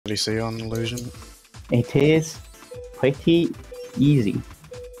do you see on Illusion? It is pretty easy.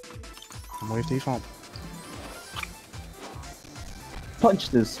 Wave default. Punch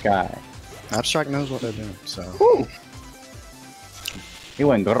this guy. Abstract knows what they're doing, so. Woo! He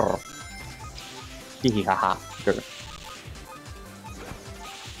went grrr. Hee ha ha. Grrr.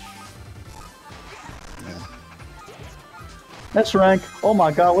 Yeah. Let's rank. Oh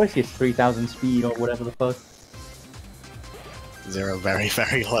my god, where's his 3000 speed or whatever the fuck? Zero very,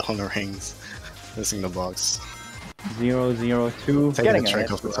 very low on the rings. Missing the box. 002. Taking a trick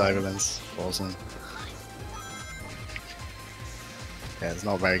off the turbulence. Awesome. Yeah, it's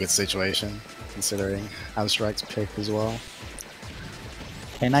not a very good situation, considering Abstract's pick as well.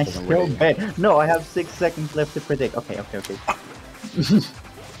 Can I Doesn't still really- bet? No, I have 6 seconds left to predict. Okay.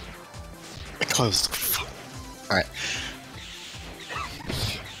 Close. Alright.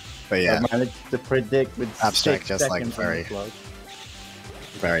 But yeah, I managed to predict with Abstract 6 just like seconds on the very, clock.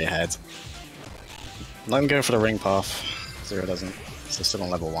 very ahead. Let him go for the ring path. Zero doesn't. So still on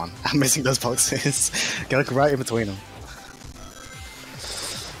level 1. I'm missing those boxes. Go right in between them.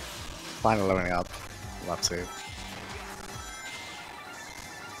 Finally leveling up. Lap 2.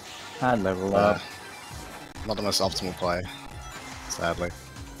 I'd level up. Not the most optimal play, sadly.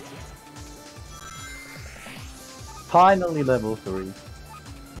 Finally level 3.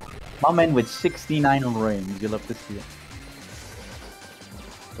 My man with 69 rings. You'll love to see it.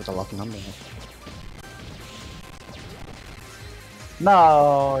 With a lucky number.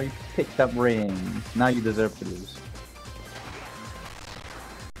 No, you picked up rings. Now you deserve to lose.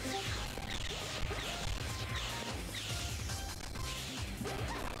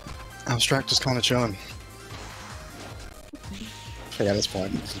 Abstract just kind of chilling. But yeah, at this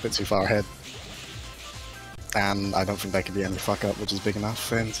point, it's a bit too far ahead. And I don't think there could be any fuck up which is big enough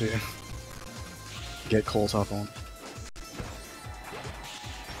for him to get caught up on.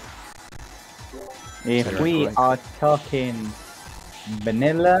 If we are talking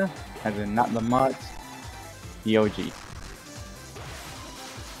vanilla, as in not the mods, the OG.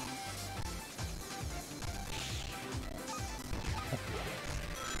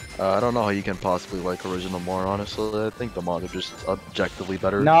 I don't know how you can possibly like original more, honestly. I think the mods are just objectively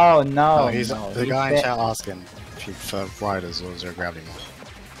better. No, He's no. the he guy in said- chat asking if you prefer riders or zero gravity mod.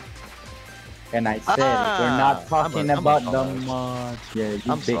 And I said, we're not talking I'm about a the dumbass. mods. Yeah, you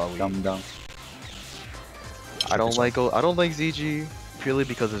I'm big sorry. dum-dum. I don't like ZG purely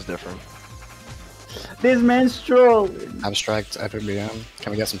because it's different. This man's trolling. Abstract, FBN.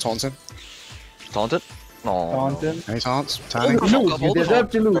 Can we get some taunting? Taunted? No. Taunting. Any taunts? Tanning? Hold Lose, up, you hold up, deserve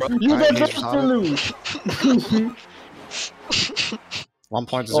to lose. bro. You Alright, deserve he's to retarded. lose.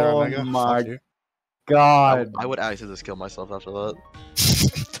 1.0 Oh mega? my Fuck you. God, I would actually just kill myself after that.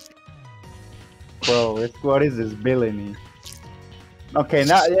 bro, what is this villainy? Okay,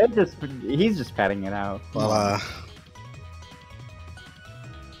 now he's just patting it out. Well,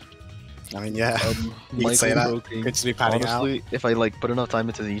 I mean, yeah, you can say that. Good to be patting out. Honestly, if I like put enough time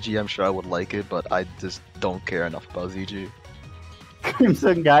into ZG, I'm sure I would like it, but I just don't care enough about ZG.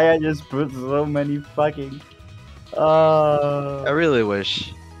 Crimson Gaia just put so many fucking I really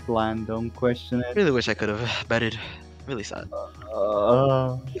wish. plan, don't question I it. really wish I could have betted. Really sad.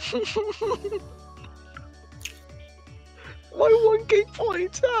 My 1k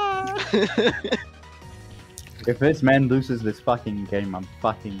points! If this man loses this fucking game, I'm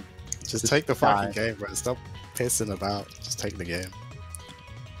fucking. Just take the fucking game, bro. Stop pissing about. Just take the game.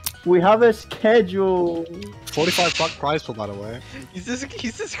 We have a schedule. 45 buck prize pool, by the way. he's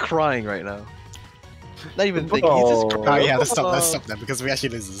just crying right now. Not even thinking, he's just Bro. Oh crying. yeah, let's stop then, because if we actually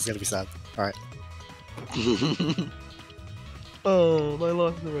lose this, it's gonna be sad. Alright. Oh, my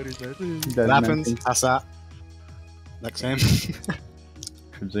life is already dead. What happens? That's that. Next game.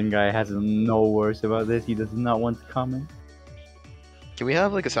 Crimson Gaia has no words about this. He does not want to comment. Can we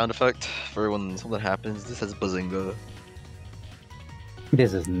have like a sound effect for when something happens? This has Bazinga.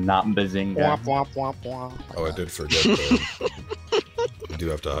 This is not Bazinga. Womp womp womp womp. Oh, I did forget though. You do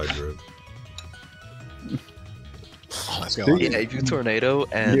have to hydrate. Oh, let's go. Yeah, if you tornado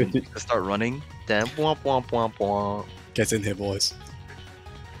and start running, then womp womp womp womp. Get in here, boys.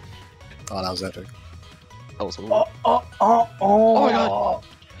 Oh, that was epic. That was horrible. Oh my God.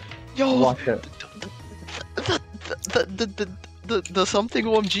 Yo, What the? the something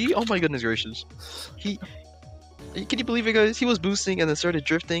OMG. Oh my goodness gracious. Can you believe it, guys? He was boosting and then started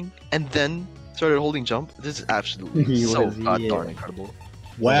drifting and then started holding jump. This is absolutely He so was, god yeah. darn incredible.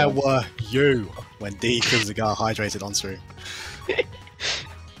 Where were you when D Crimson got hydrated on stream?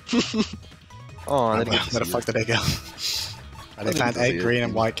 Oh, Where I didn't get to the see fuck it. did they go? And they didn't found get to see 8 it. green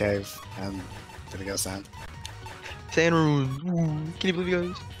and white cave, and didn't go sand. Sand rune. Ooh, can you believe it,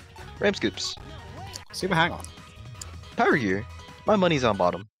 guys? Ram skips. Super hang on. Power gear. My money's on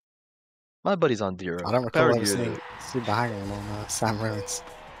bottom. My buddy's on 0. I don't recall Power ever gear. seeing super hang on Sam Ruins.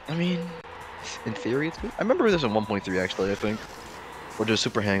 I mean, in theory, it's good. I remember this in 1.3 actually. I think, or just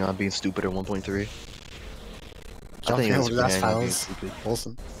super hang on being stupid in 1.3. I think Jumping it's over super that hang on being fouls. stupid.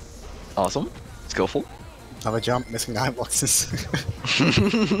 Awesome. Awesome. Skillful. Another jump, missing 9 boxes.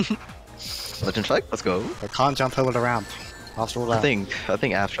 Legend flag. Let's go. I can't jump over the ramp. After all that. I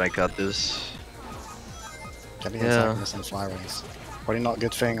think after I got this. Getting Yeah. inside missing fly rings. Probably not a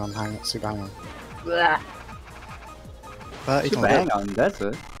good thing on super hang on. But he can Super hang learn. on, that's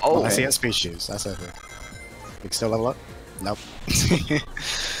it. Oh, Unless he has speed shoes, that's it. You can still level up? Nope.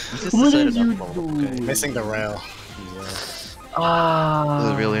 Just What decided did you not to do? roll. Okay. Missing the rail. Yeah.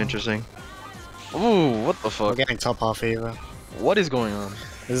 This is really interesting. Ooh, what the We're fuck? getting top half either. What is going on?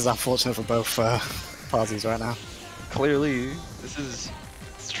 This is unfortunate for both parties right now. Clearly, this is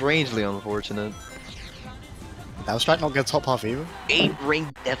strangely unfortunate. That was trying to not get top half either. 8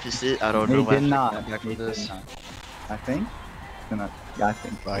 ring deficit. I don't They know. did if I not. should come back They from did this. not. I think. Yeah, I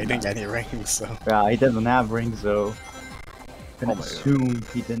think. But he didn't get any rings, so. Yeah, he doesn't have rings, so. Can Oh my God. assume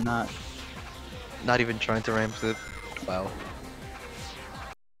he did not. Not even trying to ramp it. Wow.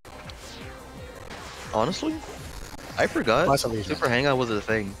 Honestly, I forgot Nice illusion. Super Hangout was a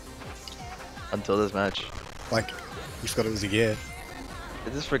thing until this match. Like, you forgot it was a year. I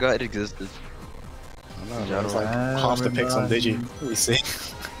just forgot it existed. I don't know, Yeah, it's like I half the picks on Digi. remember. We see.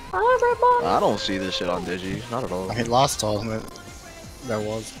 I don't see this shit on Digi. Not at all. I mean, last tournament, there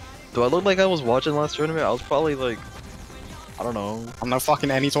was. Do I look like I was watching last tournament? I was probably like, I don't know, I'm not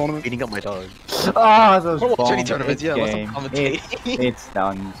fucking any tournament. beating up my dog. Ah, those I watch any bombs. tournaments, It's yeah, let's game. commentate. It's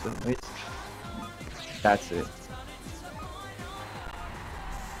done. So it's. That's it.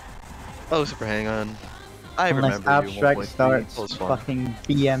 Oh, Super Hang On. I Unless remember you. Abstract 1.3. starts That was fun. fucking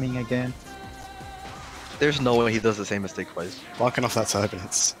BMing again. There's no way he does the same mistake twice. Walking off that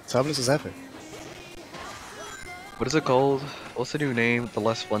turbulence. Turbulence is epic. What is it called? What's the new name? The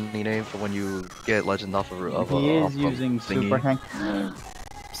less funny name for when you get legend off of a. He off is of using thingy. super hang.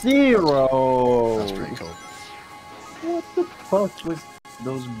 Zero. That's pretty cool. What the fuck was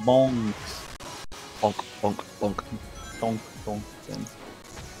those bonks? Bonk, bonk, bonk. Donk, donk, donk.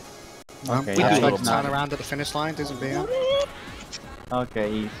 Okay, yeah, Abstract it's turn not- around at the finish line, doesn't beat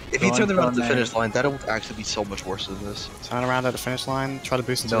Okay. If he turned around at the Donk, finish line, that would actually be so much worse than this. Turn around at the finish line, try to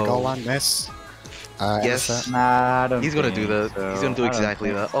boost into the No. goal line, miss. Yes. intercept. Nah, I don't He's gonna do think that. so. He's gonna do I don't exactly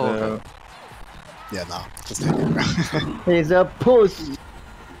think that. Oh, so. okay. Yeah, nah, just take it. He's a pussy.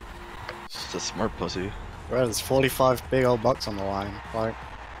 Just a smart pussy. Bro, there's 45 big old bucks on the line. Like,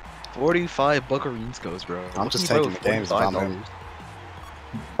 45 buckareens goes, bro. I'm What just can you buy taking with the games if I'm $45? him.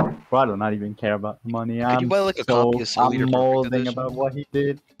 Bro, I do not even care about the money. you I'm buy, like, a so, copy of Soul Eater I'm Perfect molding Edition? about what he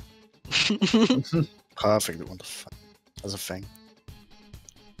did. Perfect, what the fuck? That's a thing.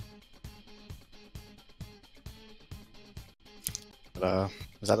 But,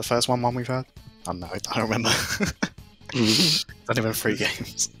 is that the first 1-1 we've had? I don't know, I don't remember. It's not even 3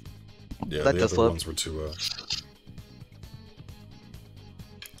 games. Yeah, That the does other look- ones were too.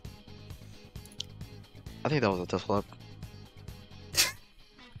 I think that was a tough flop.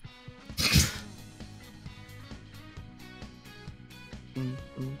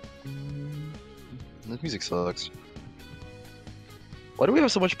 This music sucks. Why do we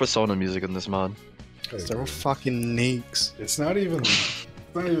have so much Persona music in this mod? They're all fucking neeks. It's not even.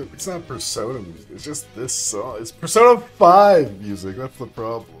 It's not Persona music. It's just this song. It's Persona 5 music. That's the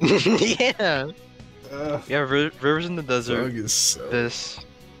problem. Yeah! Yeah, Rivers in the Desert. Song is so. This.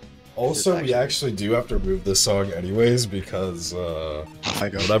 Also, It's we actually do have to remove this song anyways because I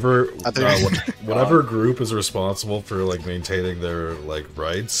go. whatever I think- whatever group is responsible for like maintaining their like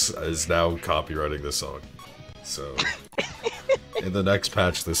rights is now copyrighting this song. So in the next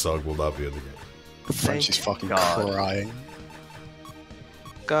patch, this song will not be in the game. Frenchie's Thank fucking God. crying.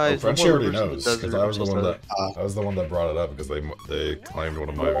 Guys, no Frenchie more already Rivers in the knows Desert. because I was the I'm so one sad. that I was the one that brought it up because they claimed one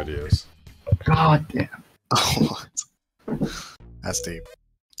of my videos. God damn. Oh, what? That's deep.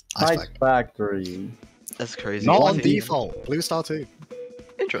 Ice Iceberg. Factory. That's crazy. Not on Okay. default. Blue Star 2.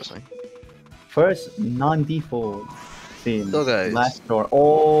 Interesting. First non-default scene. So, guys. Last door.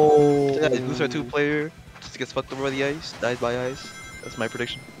 Oh. So, guys, Blue Star 2 player just gets fucked over by the ice, dies by ice. That's my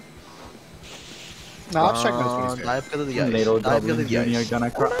prediction. No, Abstract knows what he's Die because of the ice. Little Die because W of the Junior ice.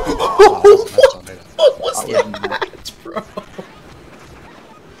 gonna cry. What's that, bro?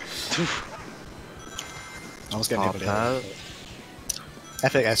 I was getting Top anybody hat. else.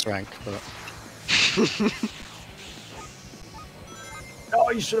 Epic S rank, but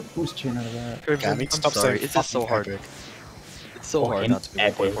Oh, you should have pushed chin out of that. yeah, I need to I'm stop sorry, saying it's just so fucking hard. epic. It's so hard not to be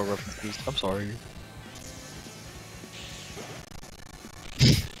epic. 1.4 reference boost. I'm sorry.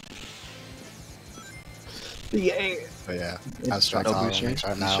 Yeah. But yeah, It's I'll strike No out boost chain.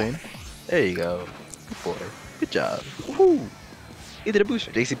 right now. There you go. Good boy. Good job. Woohoo! He did a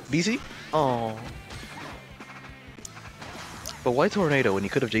booster. JCBC? Oh. But why Tornado when he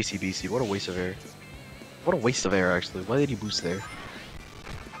could have JCBC? What a waste of air. What a waste of air, actually. Why did he boost there?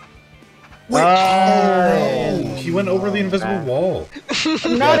 Wait, Oh, he went over the invisible man. wall. Not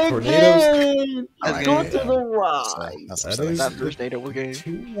Yeah, tornadoes. again! Alright, Go yeah. to the right! That's That a mistake. is- That first Tornado was game.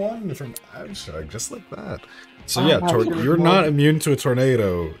 2-1 from Abstract, just like that. So Oh, yeah, that's really you're cool. not immune to a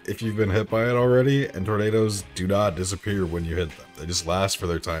tornado if you've been hit by it already, and tornadoes do not disappear when you hit them. They just last for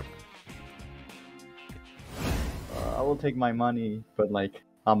their time. I will take my money, but like,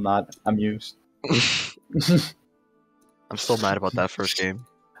 I'm not amused. I'm still mad about that first game.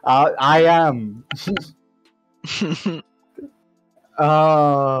 I am. Hey,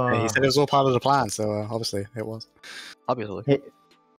 Oh. he said it was all part of the plan, so obviously it was. Obviously. Hey,